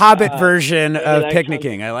 The Hobbit version of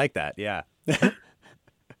picnicking. I like that. Yeah.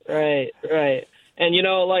 Right. And,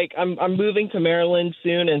 I'm moving to Maryland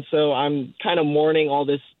soon, and so I'm kind of mourning all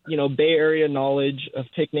this, Bay Area knowledge of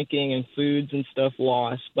picnicking and foods and stuff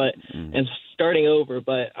lost, and starting over.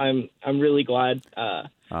 But I'm really glad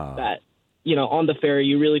that, on the ferry,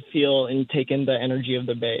 you really feel and take in the energy of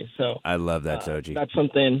the Bay. So I love that, Zoji. That's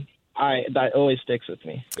something that always sticks with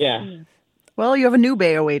me. Yeah. Well, you have a new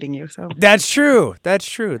bay awaiting you, so that's true. And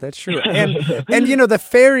the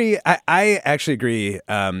ferry, I actually agree,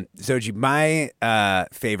 Zoji. My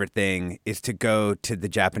favorite thing is to go to the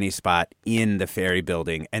Japanese spot in the ferry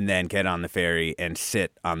building and then get on the ferry and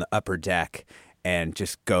sit on the upper deck and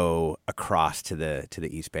just go across to the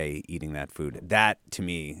East Bay eating that food. That to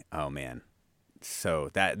me, oh man. So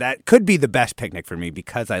that could be the best picnic for me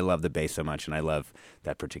because I love the Bay so much and I love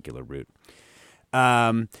that particular route.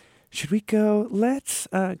 Should we go? Let's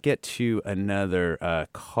get to another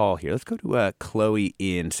call here. Let's go to Chloe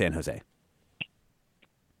in San Jose.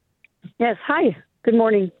 Yes. Hi. Good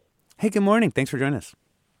morning. Hey, good morning. Thanks for joining us.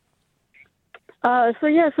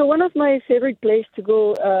 So one of my favorite places to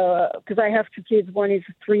go, because I have 2 kids, one is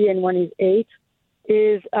 3 and one is 8,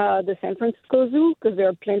 is the San Francisco Zoo, because there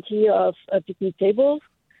are plenty of picnic tables.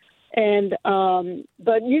 And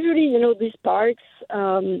but usually, these parks,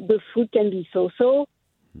 the food can be so-so.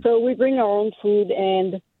 So we bring our own food,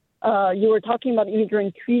 and you were talking about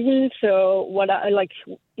immigrant cuisine. So what I like,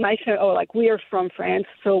 we are from France.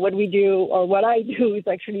 So what we do, or what I do, is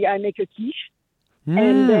actually I make a quiche,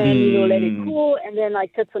 and then let it cool, and then I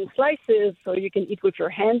cut some slices so you can eat with your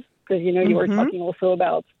hands, because you were talking also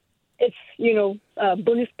about it's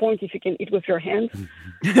bonus point if you can eat with your hands.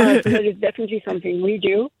 So that is definitely something we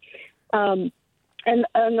do. And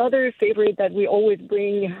another favorite that we always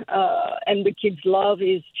bring, and the kids love,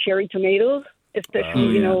 is cherry tomatoes.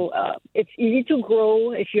 Especially, it's easy to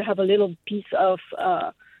grow if you have a little piece of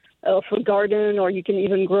a garden, or you can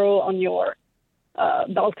even grow on your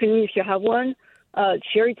balcony if you have one.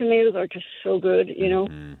 Cherry tomatoes are just so good,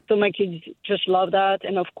 So my kids just love that.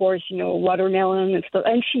 And of course, watermelon and stuff.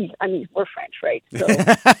 And cheese. I mean, we're French, right? So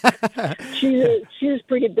cheese is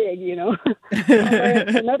pretty big,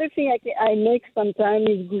 Another thing I make sometimes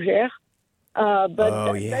is gougère.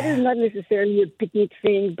 That is not necessarily a picnic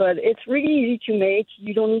thing, but it's really easy to make.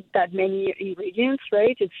 You don't need that many ingredients,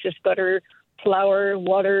 right? It's just butter, flour,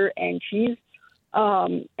 water, and cheese.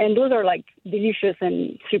 And those are like delicious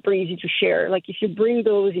and super easy to share. Like if you bring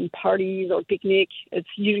those in parties or picnic, it's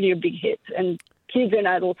usually a big hit, and kids and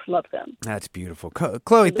adults love them. That's beautiful.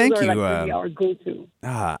 Chloe, thank you. Like really our go-to.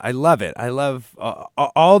 I love it. I love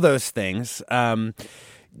all those things.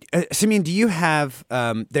 Samin, do you have,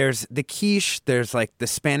 there's the quiche, there's like the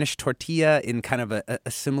Spanish tortilla in kind of a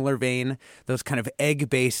similar vein, those kind of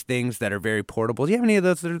egg-based things that are very portable. Do you have any of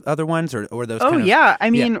those other ones or those? I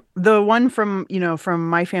mean, the one from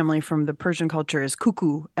my family, from the Persian culture, is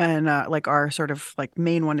kuku. And like our sort of like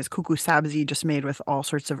main one is kuku sabzi, just made with all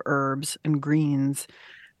sorts of herbs and greens.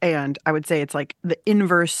 And I would say it's like the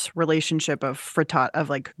inverse relationship of frittata, of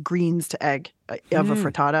like greens to egg of a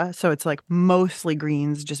frittata. So it's like mostly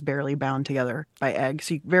greens just barely bound together by egg.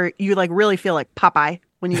 So you like really feel like Popeye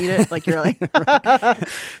when you eat it. Like you're like,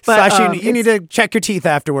 but you need to check your teeth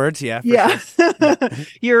afterwards. Yeah.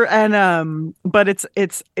 Sure. But it's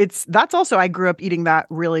that's also, I grew up eating that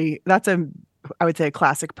really. That's I would say a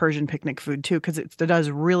classic Persian picnic food too, because it does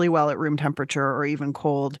really well at room temperature or even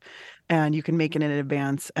cold. And you can make it in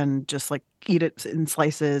advance and just like eat it in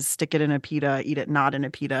slices, stick it in a pita, eat it not in a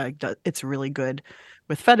pita. It's really good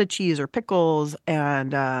with feta cheese or pickles.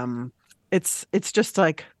 And it's just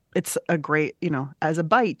like, it's a great, as a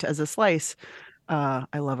bite, as a slice. I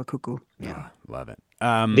love a kuku. Yeah, love it.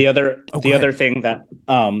 The other thing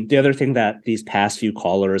that these past few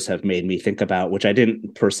callers have made me think about, which I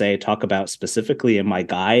didn't per se talk about specifically in my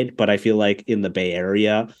guide, but I feel like in the Bay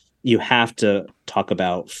Area, you have to talk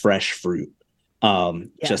about fresh fruit,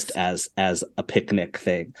 just as a picnic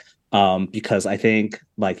thing, because I think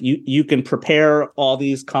like you can prepare all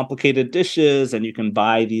these complicated dishes and you can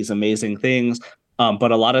buy these amazing things,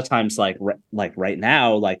 but a lot of times like right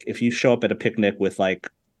now, like if you show up at a picnic with like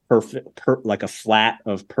like a flat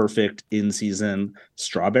of perfect in season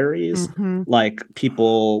strawberries, like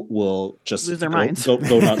people will just lose their minds, go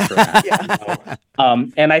nuts for that.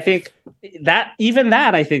 And I think that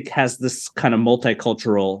I think has this kind of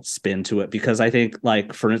multicultural spin to it, because I think,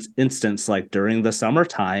 like, for instance, like during the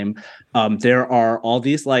summertime, there are all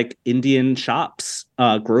these like Indian shops,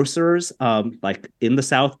 grocers, like in the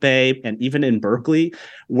South Bay and even in Berkeley,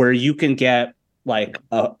 where you can get like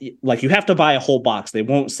you have to buy a whole box. They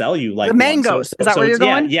won't sell you like the mangoes. Is that where you're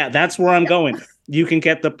going? Yeah, that's where I'm going. You can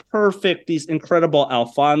get these incredible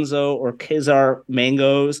Alfonso or Kesar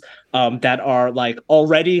mangoes that are like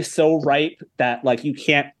already so ripe that like you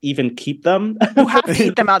can't even keep them. You have to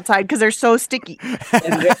eat them outside because they're so sticky.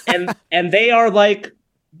 and they are like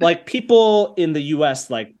people in the US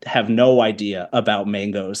like have no idea about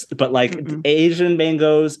mangoes, but like Asian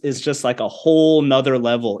mangoes is just like a whole nother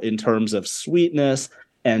level in terms of sweetness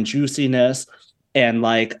and juiciness. And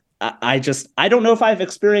like, I don't know if I've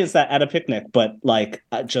experienced that at a picnic, but like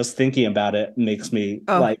just thinking about it makes me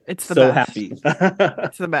it's the so best. happy.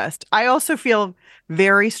 It's the best. I also feel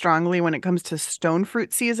very strongly when it comes to stone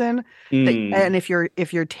fruit season. And if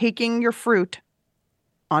you're taking your fruit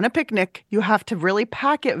on a picnic, you have to really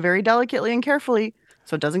pack it very delicately and carefully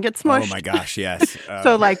so it doesn't get smushed. Oh my gosh, yes.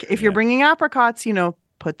 So like if you're bringing apricots,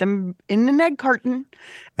 put them in an egg carton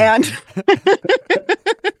and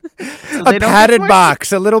a little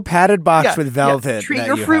padded box with velvet. Yes. Treat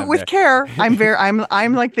your fruit with care.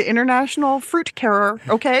 I'm like the international fruit carer,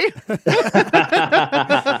 okay?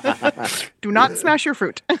 Do not smash your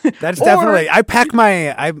fruit. That's definitely. I pack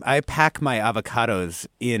my avocados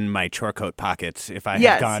in my chore coat pockets if I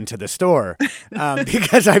have gone to the store,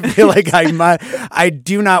 because I feel like I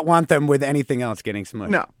do not want them with anything else getting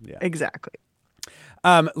smushed. No, exactly.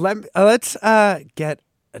 Let's get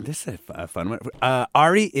this is a fun one.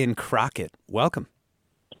 Ari in Crockett, welcome.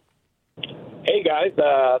 Hey guys,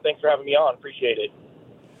 thanks for having me on. Appreciate it.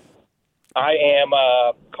 I am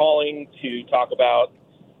calling to talk about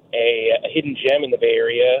a hidden gem in the Bay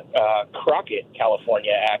Area, Crockett,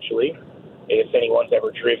 California. Actually, if anyone's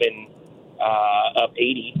ever driven up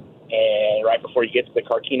 80, and right before you get to the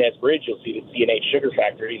Carquinez Bridge, you'll see the C&H Sugar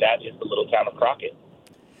Factory. That is the little town of Crockett.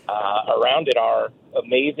 Around it are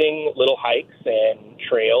amazing little hikes and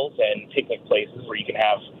trails and picnic places where you can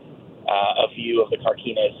have a view of the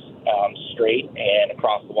Carquinez Strait and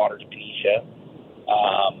across the water to Benicia.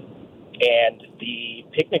 And the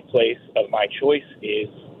picnic place of my choice is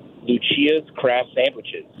Lucia's Craft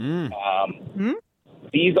Sandwiches.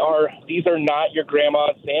 These are not your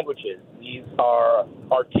grandma's sandwiches. These are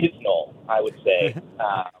artisanal, I would say.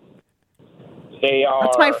 They are.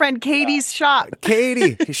 That's my friend Katie's shop.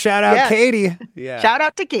 Katie, shout out Katie. Yeah, shout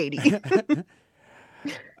out to Katie.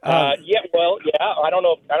 I don't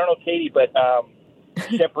know Katie, but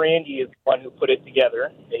Chef Randy is the one who put it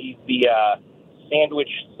together. He's the sandwich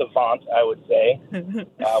savant, I would say,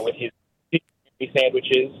 with his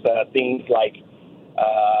sandwiches. Things like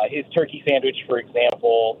his turkey sandwich, for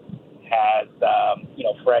example, has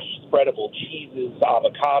fresh spreadable cheeses,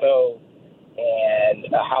 avocado, and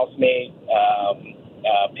house-made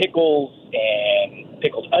pickles and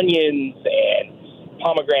pickled onions and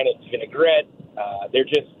pomegranate vinaigrette. They're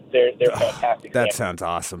fantastic. That sounds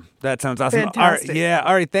awesome. Fantastic.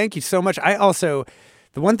 Ari, thank you so much. The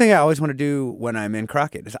one thing I always want to do when I'm in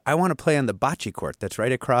Crockett is I want to play on the bocce court that's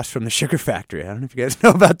right across from the sugar factory. I don't know if you guys know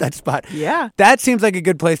about that spot. Yeah. That seems like a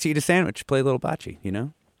good place to eat a sandwich, play a little bocce,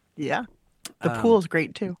 Yeah. The pool's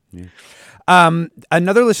great, too. Yeah.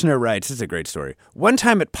 Another listener writes, this is a great story. One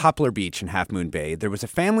time at Poplar Beach in Half Moon Bay, there was a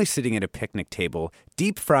family sitting at a picnic table,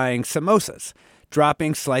 deep frying samosas,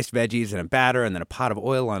 dropping sliced veggies in a batter and then a pot of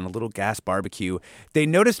oil on a little gas barbecue. They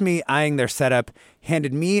noticed me eyeing their setup,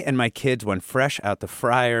 handed me and my kids one fresh out the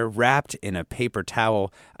fryer, wrapped in a paper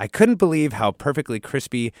towel. I couldn't believe how perfectly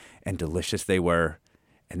crispy and delicious they were.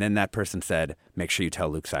 And then that person said, make sure you tell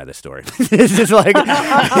Luke Tsai this story. This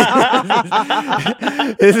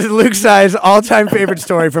is Luke Tsai's all-time favorite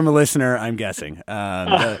story from a listener, I'm guessing.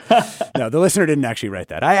 The listener didn't actually write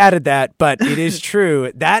that. I added that, but it is true.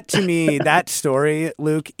 That, to me, that story,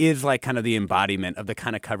 Luke, is like kind of the embodiment of the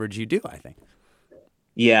kind of coverage you do, I think.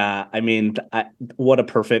 Yeah, I mean, what a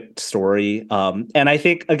perfect story. And I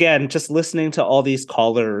think, again, just listening to all these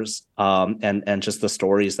callers and just the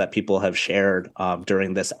stories that people have shared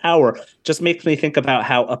during this hour just makes me think about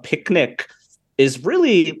how a picnic is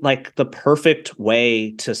really like the perfect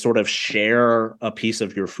way to sort of share a piece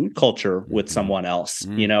of your food culture with someone else,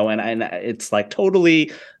 and it's like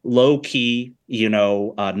totally low key,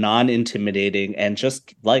 non-intimidating and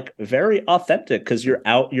just like very authentic because you're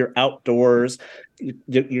outdoors.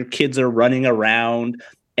 Your kids are running around.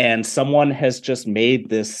 and someone has just made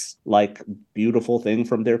this like beautiful thing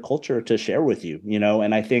from their culture to share with you,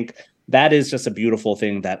 and I think that is just a beautiful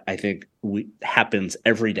thing that I think happens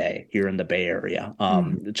every day here in the Bay Area.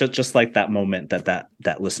 Just like that moment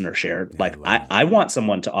that listener shared. Like I want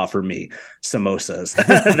someone to offer me samosas.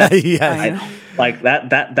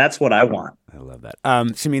 That's what I want. I love that.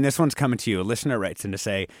 Samin, this one's coming to you. A listener writes in to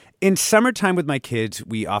say, in summertime with my kids,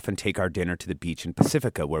 we often take our dinner to the beach in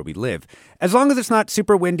Pacifica where we live. As long as it's not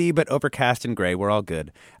super windy but overcast and gray, we're all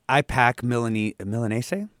good. I pack Milanese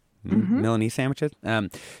sandwiches,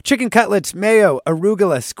 chicken cutlets, mayo,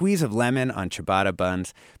 arugula, squeeze of lemon on ciabatta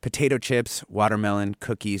buns, potato chips, watermelon,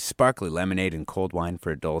 cookies, sparkly lemonade, and cold wine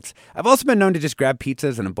for adults. I've also been known to just grab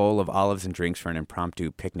pizzas and a bowl of olives and drinks for an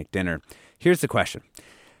impromptu picnic dinner. Here's the question.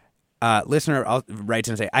 Listener writes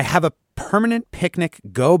and say, I have a permanent picnic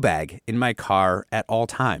go bag in my car at all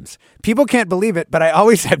times. People can't believe it, but I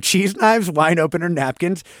always have cheese knives, wine opener,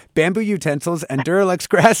 napkins, bamboo utensils, and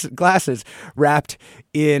Duralex glasses wrapped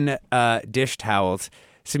in dish towels.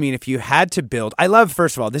 Samin, if you had to build, I love,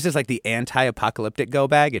 first of all, this is like the anti-apocalyptic go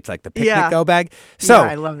bag. It's like the picnic go bag. So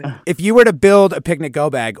I love it. If you were to build a picnic go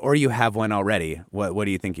bag, or you have one already, what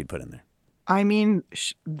do you think you'd put in there? I mean,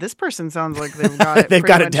 this person sounds like they've got it. They've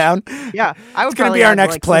got it down? Yeah. It's going to be our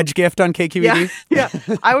next pledge gift on KQED. Yeah.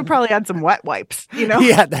 I would probably add some wet wipes,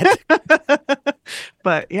 Yeah.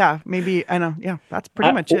 But yeah, maybe, I know. Yeah, that's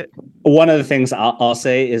pretty much it. One of the things I'll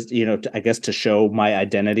say is, I guess to show my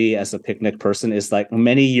identity as a picnic person is like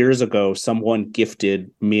many years ago, someone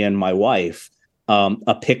gifted me and my wife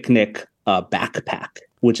a picnic backpack,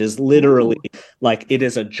 which is literally like, it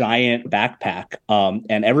is a giant backpack.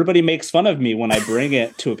 And everybody makes fun of me when I bring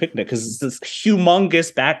it to a picnic because it's this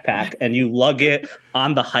humongous backpack and you lug it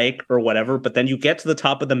on the hike or whatever. But then you get to the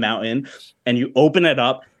top of the mountain and you open it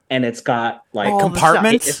up and it's got like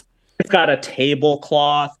compartments. It's got a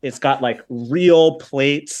tablecloth. It's got like real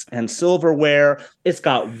plates and silverware. It's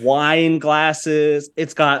got wine glasses.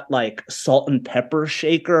 It's got like salt and pepper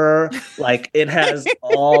shaker. Like it has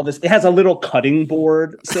all this. It has a little cutting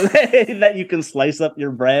board so that you can slice up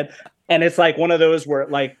your bread. And it's like one of those where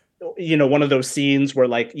like, one of those scenes where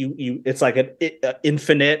like it's like an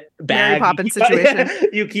infinite bag. Mary Poppins situation.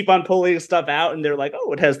 You keep on pulling stuff out and they're like,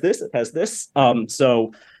 oh, it has this. It has this.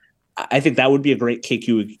 So I think that would be a great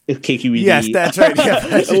KQED. Yes, that's right.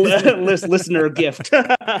 Yeah. Listener gift.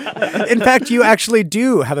 In fact, you actually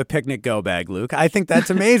do have a picnic go bag, Luke. I think that's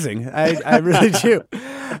amazing. I really do.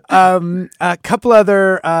 A couple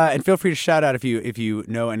other, and feel free to shout out if you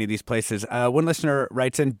know any of these places. One listener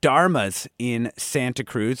writes in, Dharma's in Santa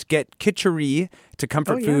Cruz. Get kitchery to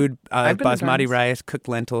comfort food, basmati rice, cooked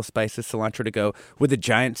lentils, spices, cilantro to go with a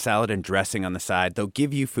giant salad and dressing on the side. They'll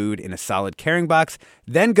give you food in a solid carrying box.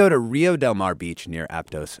 Then go to Rio Del Mar Beach near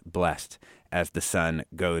Aptos, blessed as the sun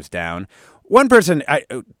goes down. One person,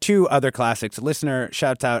 two other classics. A listener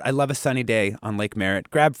shouts out, I love a sunny day on Lake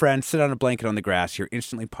Merritt. Grab friends, sit on a blanket on the grass. You're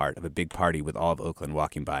instantly part of a big party with all of Oakland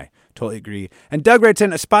walking by. Totally agree. And Doug writes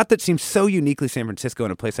in, a spot that seems so uniquely San Francisco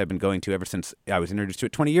and a place I've been going to ever since I was introduced to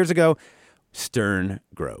it 20 years ago, Stern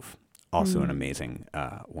Grove. Also an amazing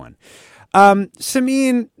one.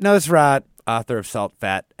 Samin Nosrat, author of Salt,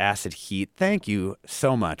 Fat, Acid, Heat. Thank you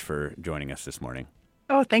so much for joining us this morning.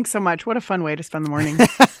 Oh, thanks so much. What a fun way to spend the morning.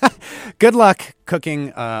 Good luck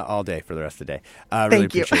cooking all day for the rest of the day. Really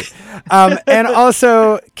Thank you. appreciate it. And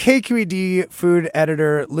also, KQED food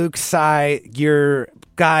editor Luke Tsai, your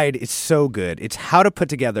guide is so good. It's how to put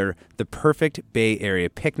together the perfect Bay Area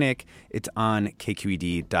picnic. It's on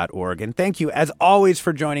kqed.org. And thank you, as always,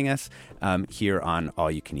 for joining us here on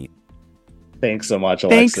All You Can Eat. Thanks so much,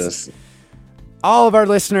 Alexis. Thanks. All of our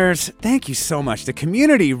listeners, thank you so much. The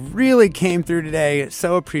community really came through today.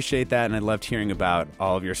 So appreciate that. And I loved hearing about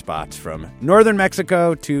all of your spots from northern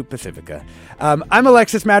Mexico to Pacifica. I'm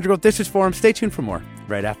Alexis Madrigal. This is Forum. Stay tuned for more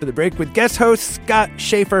right after the break with guest host Scott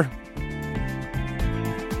Schaefer.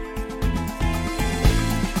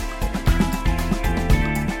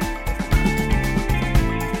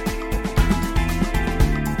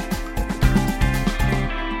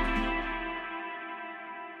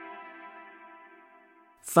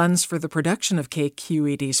 Funds for the production of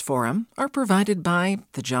KQED's Forum are provided by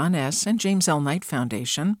the John S. and James L. Knight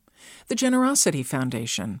Foundation, the Generosity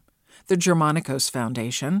Foundation, the Germanicos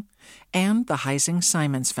Foundation, and the Heising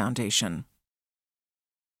Simons Foundation.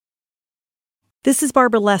 This is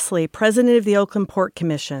Barbara Leslie, President of the Oakland Port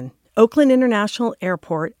Commission. Oakland International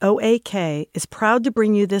Airport, OAK, is proud to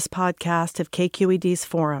bring you this podcast of KQED's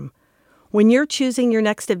Forum. When you're choosing your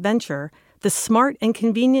next adventure, the smart and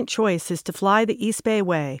convenient choice is to fly the East Bay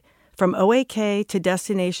Way from OAK to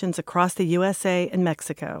destinations across the USA and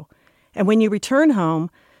Mexico. And when you return home,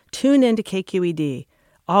 tune in to KQED,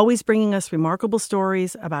 always bringing us remarkable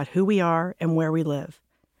stories about who we are and where we live.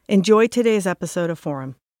 Enjoy today's episode of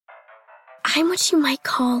Forum. I'm what you might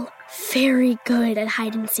call very good at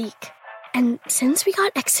hide and seek. And since we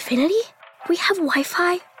got Xfinity, we have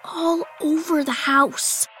Wi-Fi all over the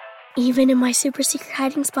house, even in my super secret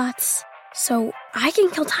hiding spots. So I can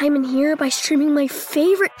kill time in here by streaming my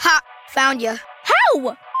favorite... Ha! Found you.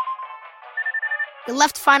 How? You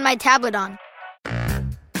left Find My tablet on.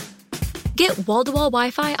 Get wall-to-wall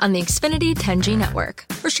Wi-Fi on the Xfinity 10G network.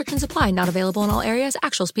 Restrictions apply. Not available in all areas.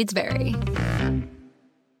 Actual speeds vary.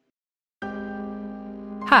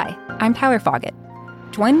 Hi, I'm Tyler Foggett.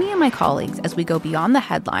 Join me and my colleagues as we go beyond the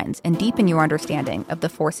headlines and deepen your understanding of the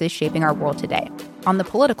forces shaping our world today on The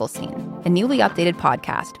Political Scene, a newly updated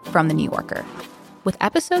podcast from The New Yorker. With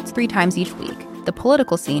episodes 3 times each week, The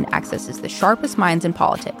Political Scene accesses the sharpest minds in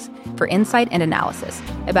politics for insight and analysis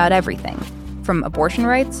about everything, from abortion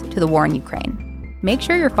rights to the war in Ukraine. Make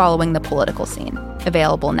sure you're following The Political Scene,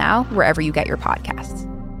 available now wherever you get your podcasts.